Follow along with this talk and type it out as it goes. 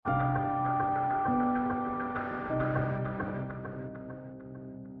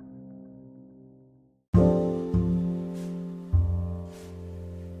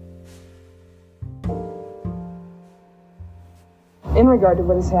in regard to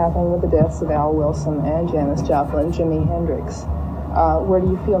what is happening with the deaths of Al Wilson and Janis Joplin, Jimi Hendrix. Where do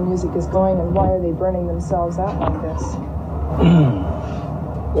you feel music is going, and why are they burning themselves out like this?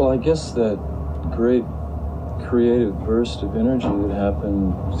 Well, I guess that great creative burst of energy that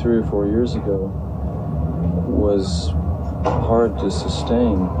happened 3 or 4 years ago was hard to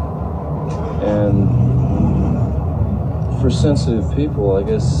sustain. And for sensitive people, I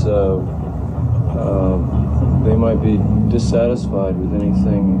guess they might be dissatisfied with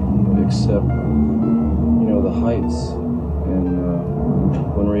anything except, the heights. And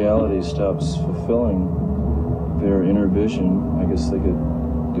when reality stops fulfilling their inner vision, I guess they get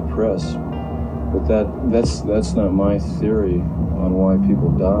depressed. But that's not my theory on why people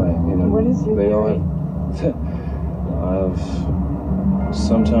die. What is your theory?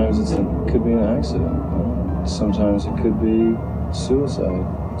 Sometimes it could be an accident. Sometimes it could be suicide.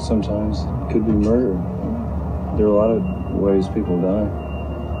 Sometimes it could be murder. There are a lot of ways people die.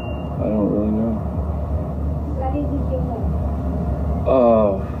 I don't really know.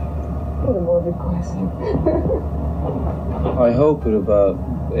 What a morbid question. I hope at about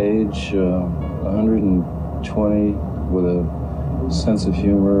age 120, with a sense of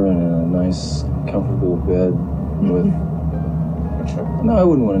humor and a nice, comfortable bed with... No, I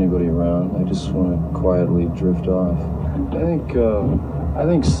wouldn't want anybody around. I just want to quietly drift off. I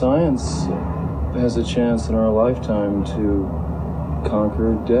think science has a chance in our lifetime to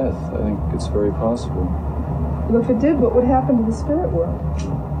conquer death. I think it's very possible. Well, if it did, what would happen to the spirit world?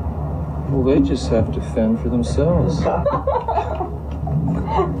 Well, they just have to fend for themselves.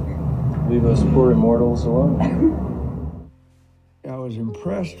 Leave us poor immortals alone. I was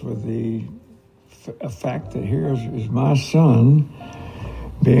impressed with the fact that here is my son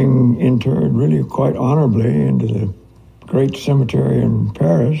being interred really quite honorably into the great cemetery in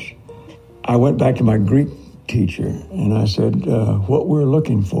Paris. I went back to my Greek teacher and I said, what we're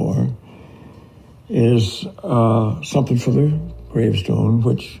looking for is something for the gravestone,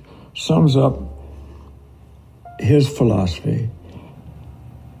 which sums up his philosophy.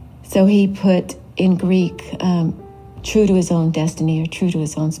 So he put in Greek, true to his own destiny or true to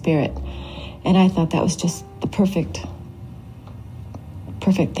his own spirit. And I thought that was just the perfect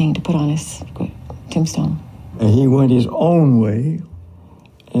thing to put on his tombstone. And he went his own way,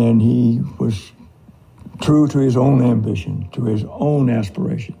 and he was true to his own ambition, to his own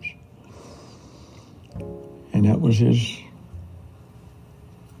aspirations. And that was his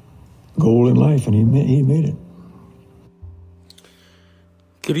goal in life, and he made it.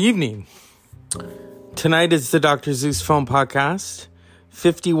 Good evening. Tonight is the Dr. Zeus Phone Podcast.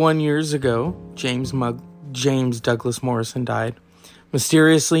 51 years ago, James Douglas Morrison died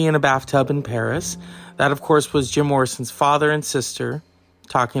mysteriously in a bathtub in Paris. That, of course, was Jim Morrison's father and sister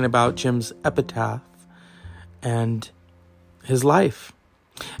talking about Jim's epitaph and his life.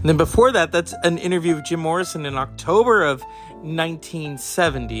 And then before that, that's an interview of Jim Morrison in October of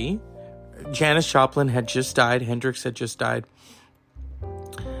 1970. Janis Joplin had just died. Hendrix had just died.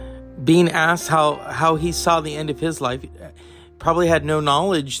 Being asked how he saw the end of his life, probably had no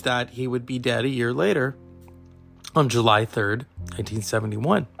knowledge that he would be dead a year later on July 3rd,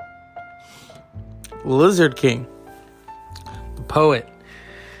 1971. Lizard King, the poet,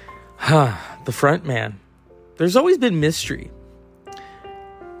 the front man. There's always been mystery.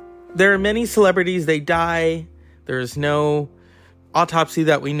 There are many celebrities, they die. There is no autopsy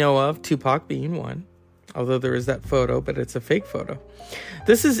that we know of, Tupac being one. Although there is that photo, but it's a fake photo.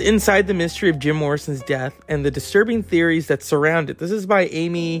 This is Inside the Mystery of Jim Morrison's Death and the Disturbing Theories That Surround It. This is by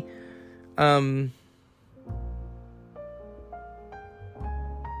Amy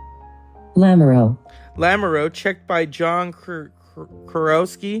Lamoureux, checked by John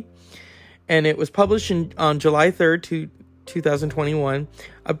Kurowski. And it was published on July 3rd, 2021,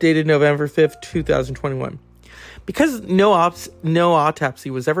 updated November 5th, 2021. Because no autopsy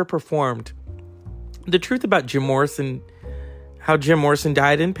was ever performed, the truth about Jim Morrison, how Jim Morrison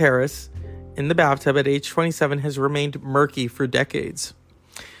died in Paris in the bathtub at age 27, has remained murky for decades.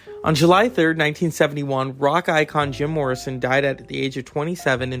 On July 3rd, 1971, rock icon Jim Morrison died at the age of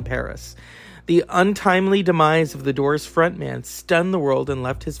 27 in Paris. The untimely demise of the Doors frontman stunned the world and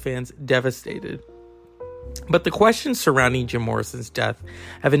left his fans devastated. But the questions surrounding Jim Morrison's death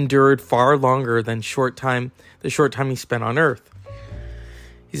have endured far longer than the short time he spent on Earth.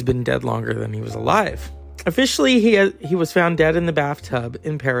 He's been dead longer than he was alive. Officially, he was found dead in the bathtub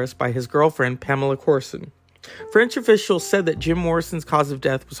in Paris by his girlfriend, Pamela Courson. French officials said that Jim Morrison's cause of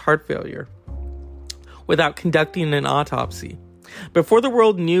death was heart failure, without conducting an autopsy. Before the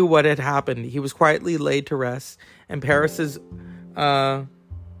world knew what had happened, he was quietly laid to rest, and Paris's... let's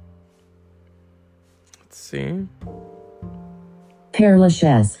see... Père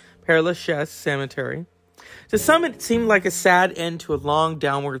Lachaise. Père Lachaise Cemetery. To some, it seemed like a sad end to a long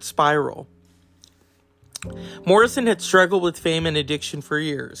downward spiral. Morrison had struggled with fame and addiction for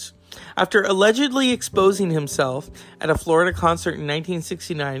years. After allegedly exposing himself at a Florida concert in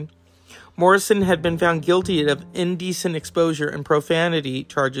 1969, Morrison had been found guilty of indecent exposure and profanity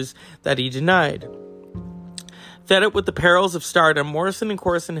charges that he denied. Fed up with the perils of stardom, Morrison and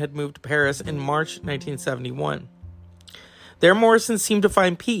Corson had moved to Paris in March 1971. There, Morrison seemed to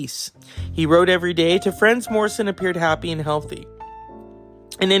find peace. He wrote every day. To friends, Morrison appeared happy and healthy.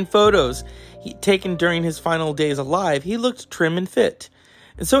 And in photos taken during his final days alive, he looked trim and fit.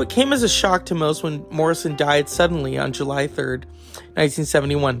 And so it came as a shock to most when Morrison died suddenly on July 3rd,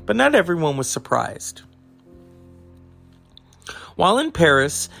 1971. But not everyone was surprised. While in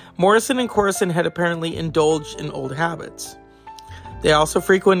Paris, Morrison and Corson had apparently indulged in old habits. They also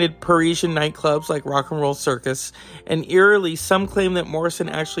frequented Parisian nightclubs like Rock and Roll Circus, and eerily, some claim that Morrison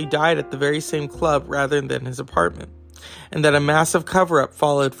actually died at the very same club rather than his apartment, and that a massive cover-up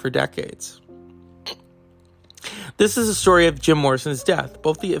followed for decades. This is a story of Jim Morrison's death,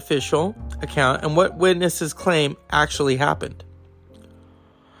 both the official account and what witnesses claim actually happened.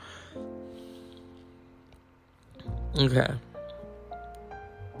 Okay.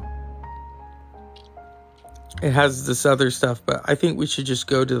 It has this other stuff, but I think we should just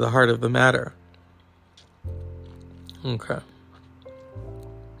go to the heart of the matter. Okay.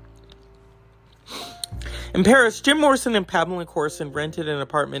 In Paris, Jim Morrison and Pamela Corson rented an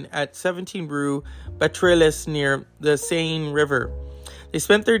apartment at 17 Rue Betrelles near the Seine River. They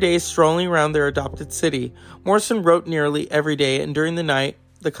spent their days strolling around their adopted city. Morrison wrote nearly every day, and during the night,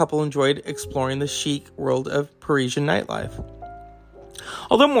 the couple enjoyed exploring the chic world of Parisian nightlife.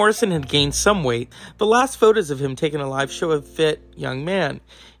 Although Morrison had gained some weight, the last photos of him taken alive show a fit young man.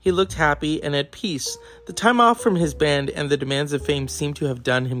 He looked happy and at peace. The time off from his band and the demands of fame seemed to have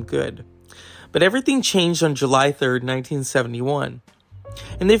done him good. But everything changed on July 3rd, 1971.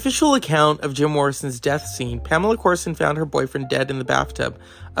 In the official account of Jim Morrison's death scene, Pamela Corson found her boyfriend dead in the bathtub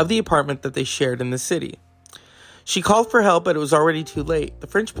of the apartment that they shared in the city. She called for help, but it was already too late. The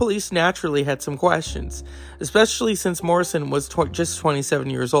French police naturally had some questions, especially since Morrison was just 27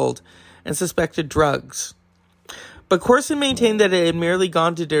 years old and suspected drugs. But Corson maintained that it had merely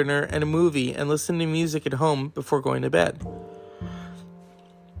gone to dinner and a movie and listened to music at home before going to bed.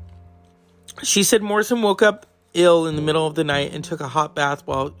 She said Morrison woke up ill in the middle of the night and took a hot bath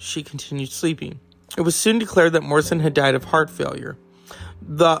while she continued sleeping. It was soon declared that Morrison had died of heart failure,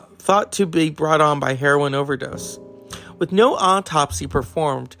 thought to be brought on by heroin overdose. With no autopsy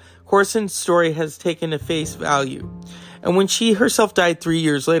performed, Corson's story has taken a face value, and when she herself died 3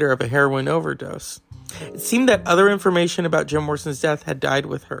 years later of a heroin overdose, it seemed that other information about Jim Morrison's death had died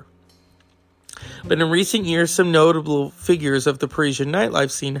with her. But in recent years, some notable figures of the Parisian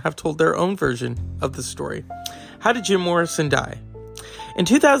nightlife scene have told their own version of the story. How did Jim Morrison die? In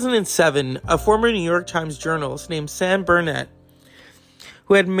 2007, a former New York Times journalist named Sam Burnett,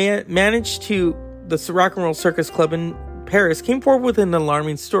 who had managed the Rock and Roll Circus Club in Paris, came forward with an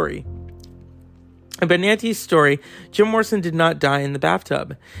alarming story. In Burnetti's story, Jim Morrison did not die in the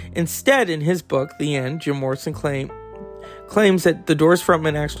bathtub. Instead, in his book, The End, Jim Morrison claims that the Doors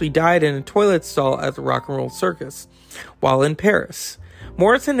frontman actually died in a toilet stall at the Rock and Roll Circus while in Paris.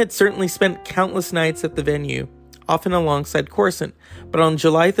 Morrison had certainly spent countless nights at the venue, often alongside Corson, but on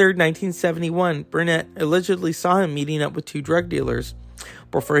July 3rd, 1971, Burnett allegedly saw him meeting up with two drug dealers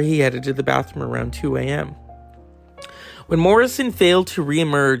before he headed to the bathroom around 2 a.m. When Morrison failed to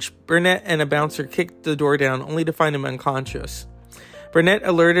re-emerge, Burnett and a bouncer kicked the door down only to find him unconscious. Burnett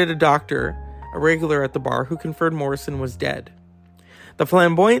alerted a doctor, a regular at the bar, who confirmed Morrison was dead. The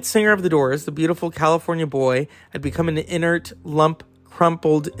flamboyant singer of the Doors, the beautiful California boy, had become an inert lump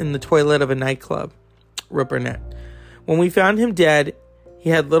crumpled in the toilet of a nightclub, wrote Burnett. When we found him dead, he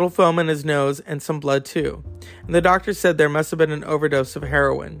had little foam in his nose and some blood too, and the doctor said there must have been an overdose of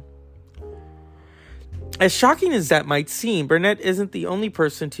heroin. As shocking as that might seem, Burnett isn't the only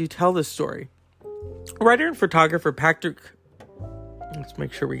person to tell this story. Writer and photographer Patrick, let's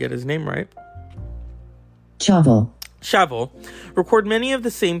make sure we get his name right, Chauvel, record many of the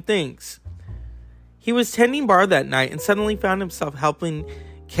same things. He was tending bar that night and suddenly found himself helping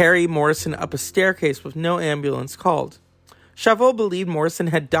carry Morrison up a staircase with no ambulance called. Chauvel believed Morrison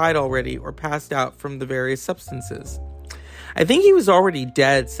had died already or passed out from the various substances. I think he was already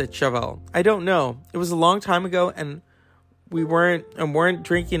dead, said Chauvel. I don't know. It was a long time ago and we weren't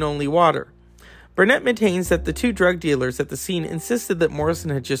drinking only water. Burnett maintains that the two drug dealers at the scene insisted that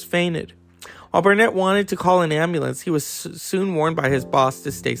Morrison had just fainted. While Burnett wanted to call an ambulance, he was soon warned by his boss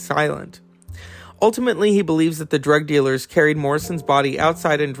to stay silent. Ultimately, he believes that the drug dealers carried Morrison's body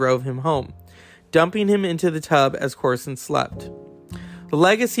outside and drove him home, dumping him into the tub as Corson slept. The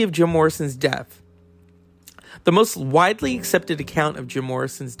legacy of Jim Morrison's death. The most widely accepted account of Jim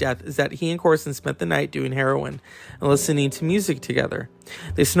Morrison's death is that he and Corson spent the night doing heroin and listening to music together.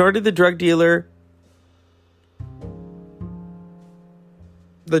 They snorted the drug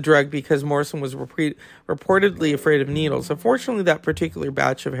because Morrison was reportedly afraid of needles. Unfortunately, that particular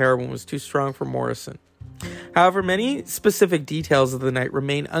batch of heroin was too strong for Morrison. However, many specific details of the night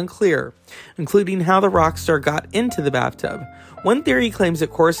remain unclear, including how the rock star got into the bathtub. One theory claims that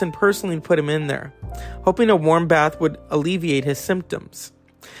Corson personally put him in there, hoping a warm bath would alleviate his symptoms.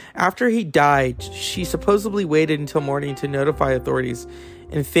 After he died, she supposedly waited until morning to notify authorities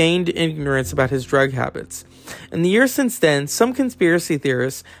in feigned ignorance about his drug habits. In the years since then, some conspiracy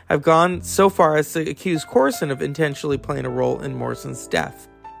theorists have gone so far as to accuse Corson of intentionally playing a role in Morrison's death.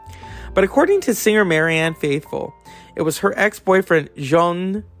 But according to singer Marianne Faithfull, it was her ex-boyfriend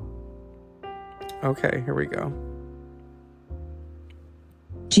Jean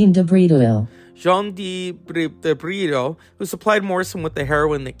de Brito, who supplied Morrison with the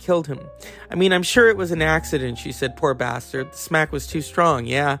heroin that killed him. I mean, I'm sure it was an accident, she said, poor bastard. The smack was too strong,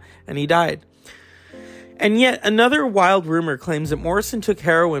 yeah, and he died. And yet another wild rumor claims that Morrison took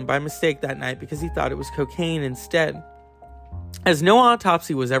heroin by mistake that night because he thought it was cocaine instead. As no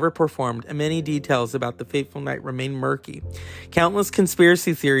autopsy was ever performed and many details about the fateful night remain murky, countless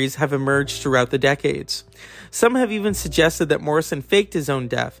conspiracy theories have emerged throughout the decades. Some have even suggested that Morrison faked his own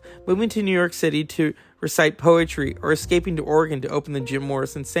death, moving to New York City to recite poetry or escaping to Oregon to open the Jim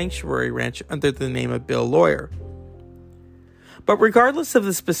Morrison Sanctuary Ranch under the name of Bill Lawyer. But regardless of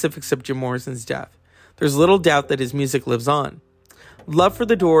the specifics of Jim Morrison's death, there's little doubt that his music lives on. Love for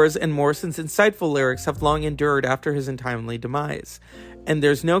the Doors and Morrison's insightful lyrics have long endured after his untimely demise, and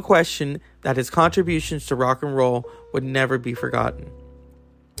there's no question that his contributions to rock and roll would never be forgotten.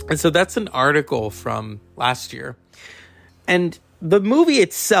 And so that's an article from last year. And the movie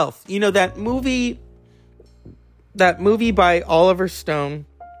itself, you know, that movie by Oliver Stone,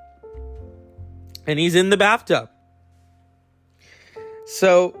 and he's in the bathtub.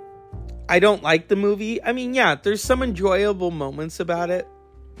 So I don't like the movie. I mean, yeah, there's some enjoyable moments about it.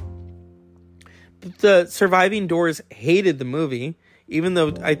 But the surviving Doors hated the movie, even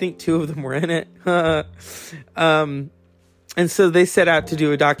though I think 2 of them were in it. And so they set out to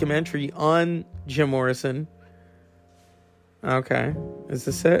do a documentary on Jim Morrison. Okay, is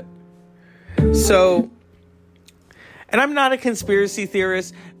this it? So, and I'm not a conspiracy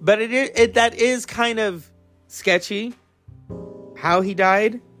theorist, but that is kind of sketchy how he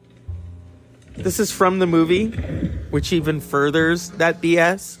died. This is from the movie, which even furthers that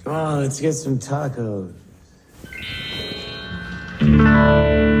BS. Come on, let's get some tacos.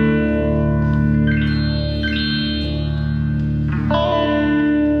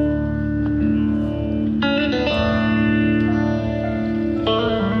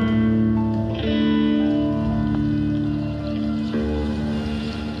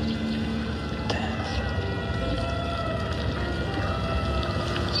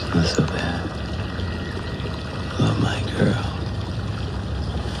 It's not so bad. Love my girl.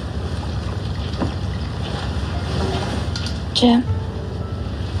 Jim?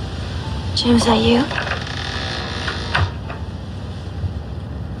 Jim, is that you?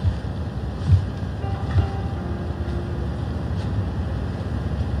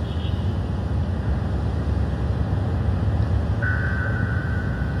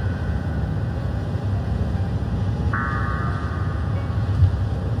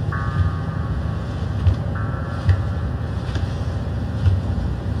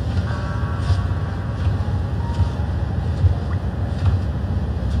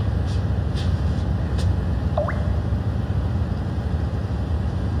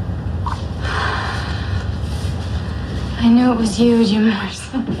 I knew it was you, Jim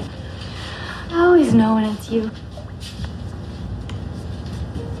Morrison. I always know when it's you.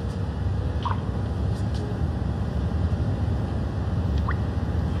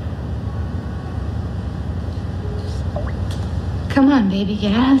 Come on, baby,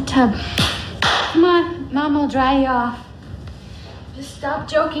 get out of the tub. Come on, Mom will dry you off. Just stop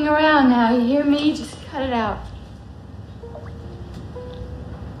joking around now, you hear me? Just cut it out.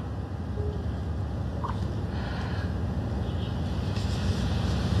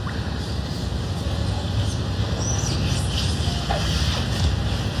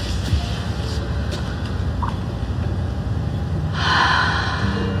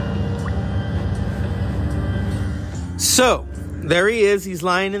 So, there he is. He's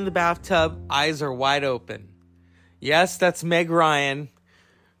lying in the bathtub. Eyes are wide open. Yes, that's Meg Ryan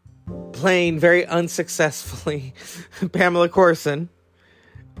playing very unsuccessfully Pamela Courson.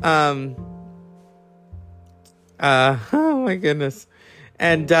 Oh my goodness.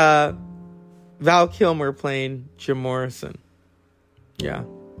 And Val Kilmer playing Jim Morrison. Yeah.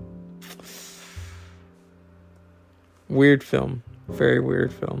 Weird film. Very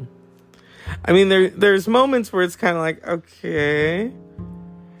weird film. I mean, there's moments where it's kind of like, okay.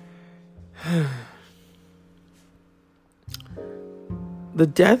 The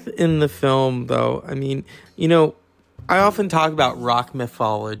death in the film, though, I mean, you know, I often talk about rock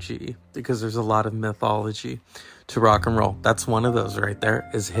mythology because there's a lot of mythology to rock and roll. That's one of those right there,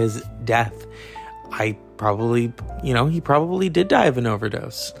 is his death. He probably did die of an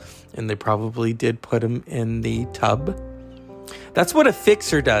overdose, and they probably did put him in the tub. That's what a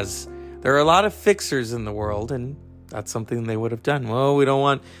fixer does. There are a lot of fixers in the world, and that's something they would have done. Well, we don't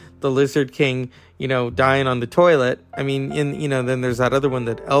want the Lizard King, dying on the toilet. I mean, then there's that other one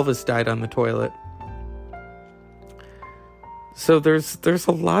that Elvis died on the toilet. So there's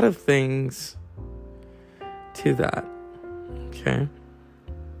a lot of things to that. Okay.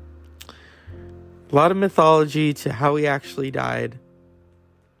 A lot of mythology to how he actually died.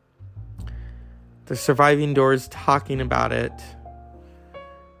 The surviving Doors talking about it.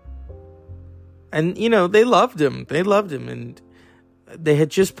 And, they loved him. And they had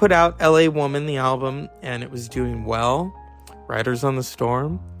just put out L.A. Woman, the album, and it was doing well. Riders on the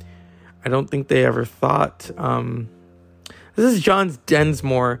Storm. I don't think they ever thought... this is John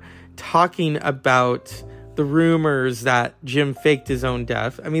Densmore talking about the rumors that Jim faked his own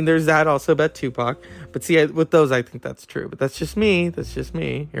death. I mean, there's that also about Tupac. But see, with those, I think that's true. But that's just me.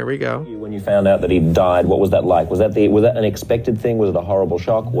 Here we go. When you found out that he died, what was that like? Was that an expected thing? Was it a horrible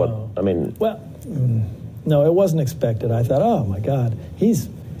shock? No, it wasn't expected. I thought, oh my God, he's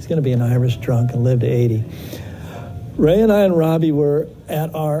going to be an Irish drunk and live to 80. Ray and I and Robbie were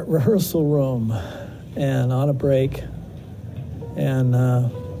at our rehearsal room and on a break. And,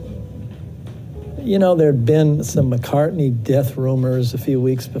 there'd been some McCartney death rumors a few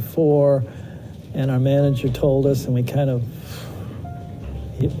weeks before, and our manager told us, and we kind of,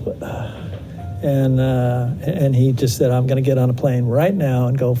 and he just said, I'm going to get on a plane right now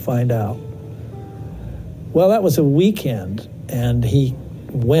and go find out. Well, that was a weekend, and he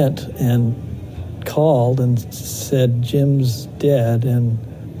went and called and said, Jim's dead, and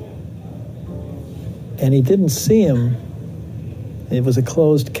he didn't see him. It was a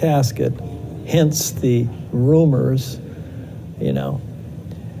closed casket, hence the rumors,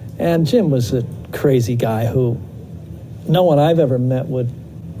 And Jim was a crazy guy who no one I've ever met would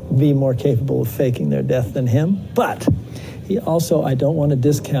be more capable of faking their death than him. But he also, I don't want to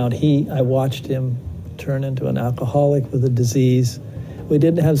discount, I watched him turn into an alcoholic with a disease. We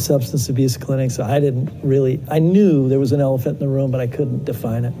didn't have substance abuse clinics, so I knew there was an elephant in the room, but I couldn't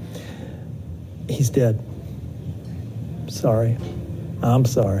define it. He's dead. Sorry. I'm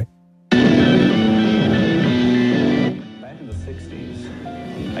sorry. Back in the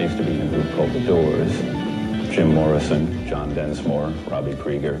 60s, I used to be in a group called The Doors. Jim Morrison, John Densmore, Robbie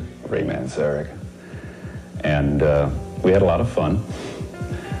Krieger, Ray Manzarek. And we had a lot of fun,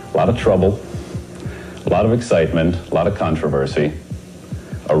 a lot of trouble, a lot of excitement, a lot of controversy,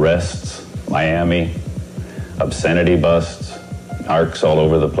 arrests, Miami, obscenity busts, narcs all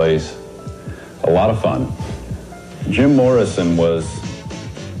over the place. A lot of fun. Jim Morrison was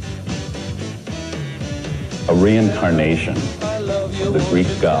a reincarnation of the Greek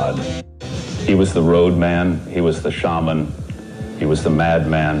god. He was the road man, he was the shaman, he was the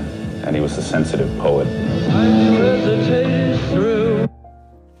madman, and he was the sensitive poet.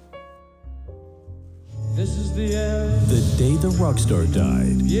 This is the end. The Day the Rockstar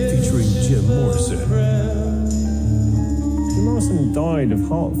Died, featuring Jim Morrison. Jim Morrison died of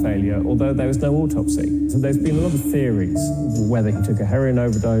heart failure, although there was no autopsy. So there's been a lot of theories whether he took a heroin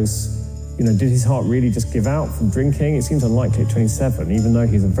overdose. Did his heart really just give out from drinking? It seems unlikely at 27, even though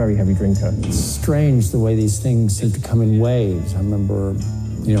he's a very heavy drinker. It's strange the way these things seem to come in waves. I remember,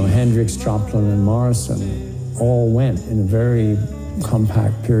 Hendrix, Joplin, and Morrison all went in a very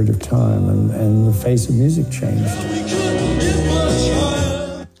compact period of time, and the face of music changed.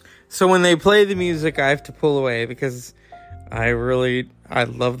 So when they play the music, I have to pull away because I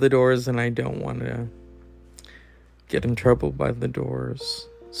love the Doors and I don't want to get in trouble by the Doors.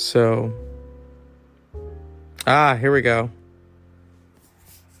 So, here we go.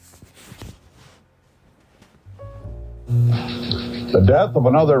 The death of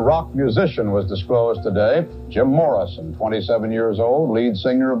another rock musician was disclosed today. Jim Morrison, 27 years old, lead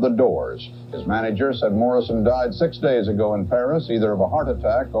singer of The Doors. His manager said Morrison died 6 days ago in Paris, either of a heart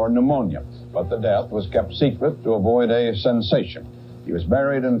attack or pneumonia. But the death was kept secret to avoid a sensation. He was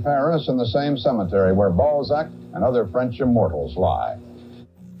buried in Paris in the same cemetery where Balzac and other French immortals lie.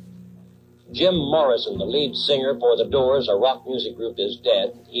 Jim Morrison, the lead singer for The Doors, a rock music group, is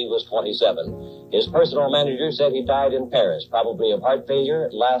dead. He was 27. His personal manager said he died in Paris, probably of heart failure,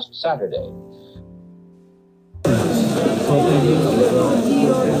 last Saturday.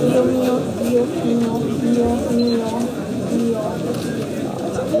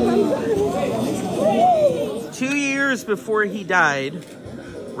 2 years before he died,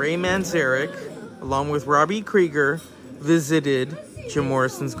 Ray Manzarek, along with Robbie Krieger, visited Jim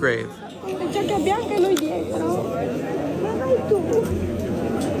Morrison's grave. Giacca bianca e lui dietro. Ma vai tu.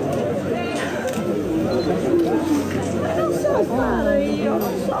 Non so fare io,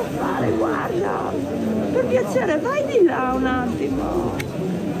 non so fare, guarda. Per piacere, vai di là un attimo.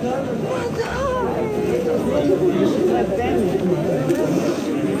 Ma dai.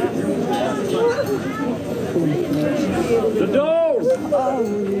 The doors!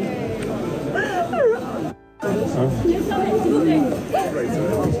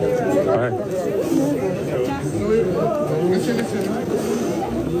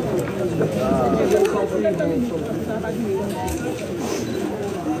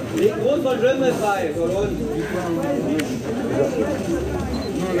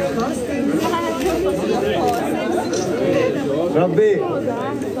 Rabbi.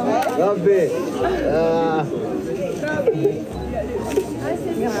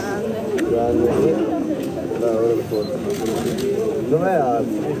 Dov'è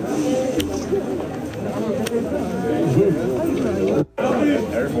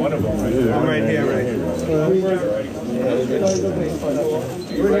There's one of them right here. I'm right here, right here.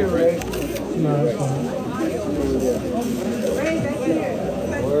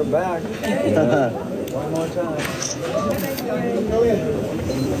 We're back. One more time.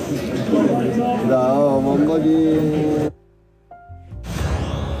 No, Mambagi.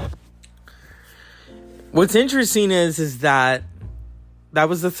 What's interesting is that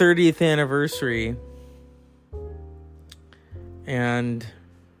was the 30th anniversary, and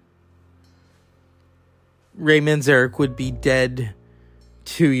Ray Manzarek would be dead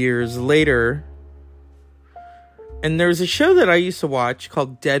 2 years later. And there was a show that I used to watch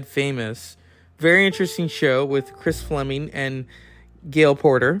called Dead Famous. Very interesting show with Chris Fleming and Gail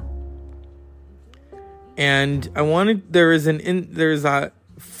Porter. And there's a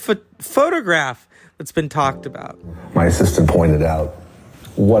photograph that's been talked about. My assistant pointed out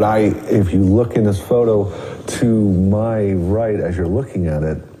if you look in this photo to my right as you're looking at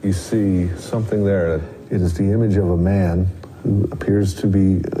it, you see something there. It is the image of a man who appears to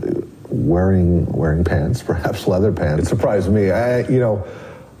be wearing pants, perhaps leather pants. It surprised me. I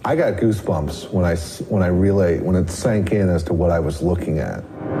got goosebumps when it sank in as to what I was looking at.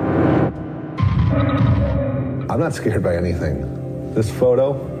 I'm not scared by anything. This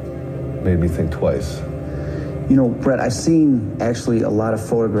photo made me think twice. You know, Brett, I've seen actually a lot of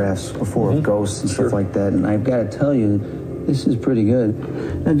photographs before of ghosts and stuff like that, and I've got to tell you, this is pretty good.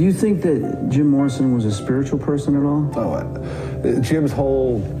 Now, do you think that Jim Morrison was a spiritual person at all? Oh, Jim's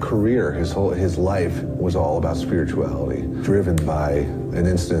whole career, his life was all about spirituality, driven by an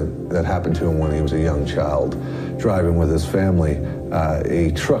incident that happened to him when he was a young child, driving with his family.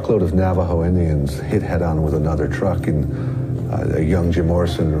 A truckload of Navajo Indians hit head-on with another truck, and a young Jim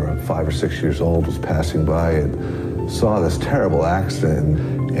Morrison, 5 or 6 years old, was passing by and saw this terrible accident.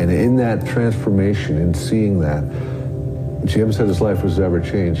 And in that transformation, in seeing that, Jim said his life was ever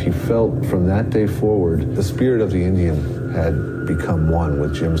changed. He felt from that day forward, the spirit of the Indian had become one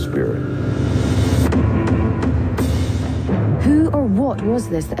with Jim's spirit. Who or what was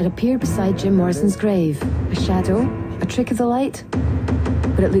this that had appeared beside Jim Morrison's grave? A shadow? A trick of the light?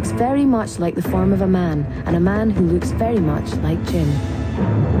 But it looks very much like the form of a man, and a man who looks very much like Jim.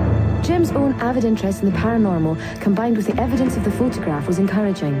 Jim's own avid interest in the paranormal, combined with the evidence of the photograph, was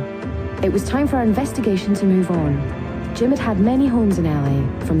encouraging. It was time for our investigation to move on. Jim had had many homes in LA,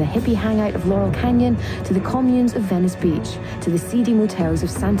 from the hippie hangout of Laurel Canyon to the communes of Venice Beach to the seedy motels of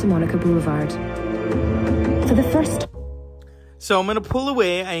Santa Monica Boulevard. For the first... So I'm going to pull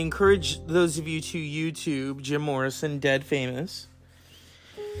away. I encourage those of you to YouTube Jim Morrison, Dead Famous.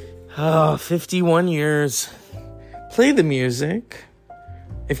 51 years. Play the music.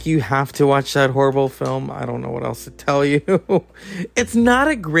 If you have to watch that horrible film, I don't know what else to tell you. It's not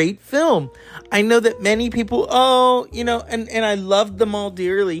a great film. I know that many people, and I loved them all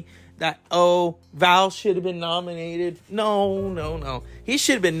dearly, that, Val should have been nominated. No. He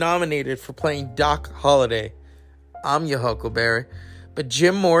should have been nominated for playing Doc Holliday. I'm your Huckleberry. But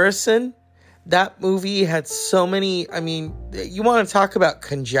Jim Morrison, that movie had so many, you want to talk about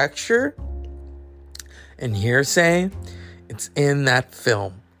conjecture and hearsay? It's in that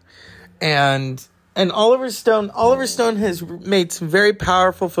film. And Oliver Stone has made some very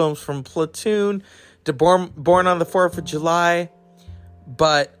powerful films, from Platoon to Born on the 4th of July.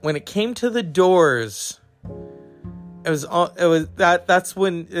 But when it came to The Doors, that's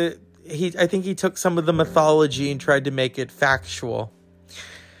when I think he took some of the mythology and tried to make it factual.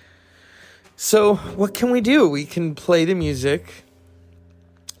 So what can we do? We can play the music.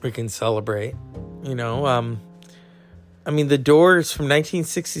 We can celebrate. You know, I mean, The Doors from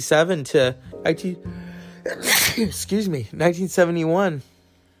 1967 to 1971.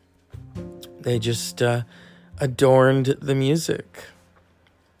 They just adorned the music.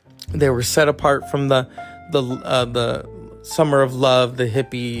 They were set apart from the Summer of Love, the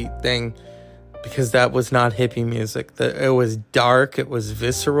hippie thing, because that was not hippie music. It was dark. It was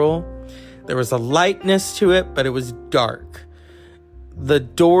visceral. There was a lightness to it, but it was dark. The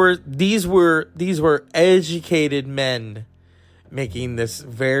Doors, these were educated men making this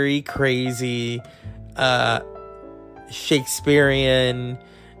very crazy Shakespearean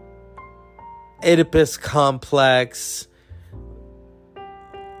Oedipus complex,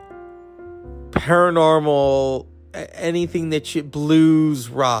 paranormal, anything blues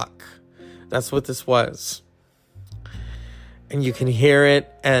rock. That's what this was. And you can hear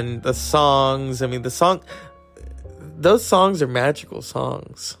it, and the songs, I mean, those songs are magical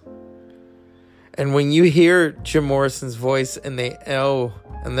songs. And when you hear Jim Morrison's voice, he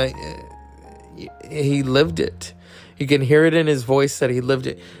lived it. You can hear it in his voice that he lived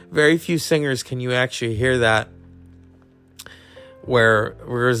it. Very few singers can you actually hear that. Where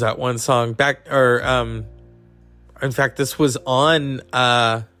is that one song in fact, this was on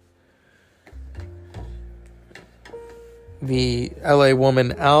the LA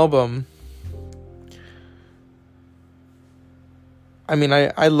Woman album. I mean,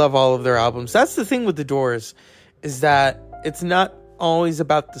 I love all of their albums. That's the thing with The Doors, is that it's not always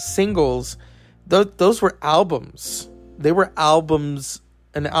about the singles. Those were albums. They were albums,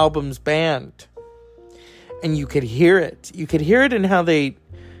 an albums band. And you could hear it. You could hear it in how they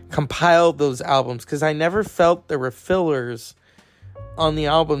compiled those albums, because I never felt there were fillers on the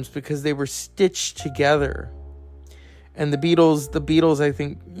albums, because they were stitched together. And the Beatles, I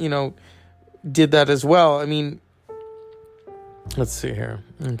think, did that as well. I mean, let's see here.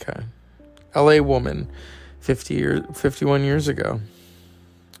 Okay. LA Woman, 51 years ago.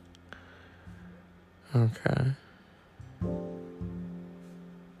 Okay.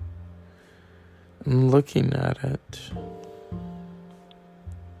 I'm looking at it.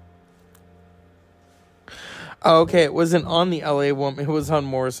 Oh, okay, it wasn't on the LA Woman. It was on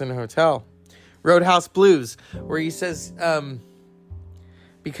Morrison Hotel. Roadhouse Blues, where he says,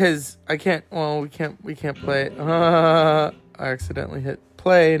 because we can't play it. I accidentally hit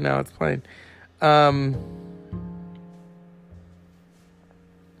play, now it's playing. Where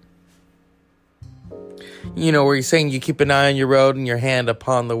he's saying you keep an eye on your road and your hand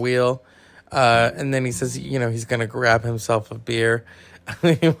upon the wheel. And then he says, he's going to grab himself a beer. I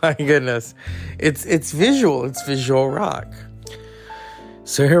mean, my goodness. It's visual. It's visual rock.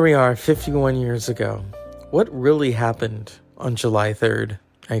 So here we are, 51 years ago. What really happened on July 3rd,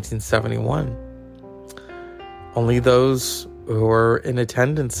 1971? Only those who were in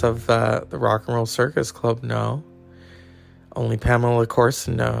attendance of the Rock and Roll Circus Club know. Only Pamela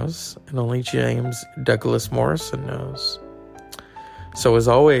Corson knows. And only James Douglas Morrison knows. So as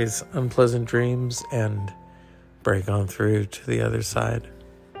always, unpleasant dreams, and break on through to the other side.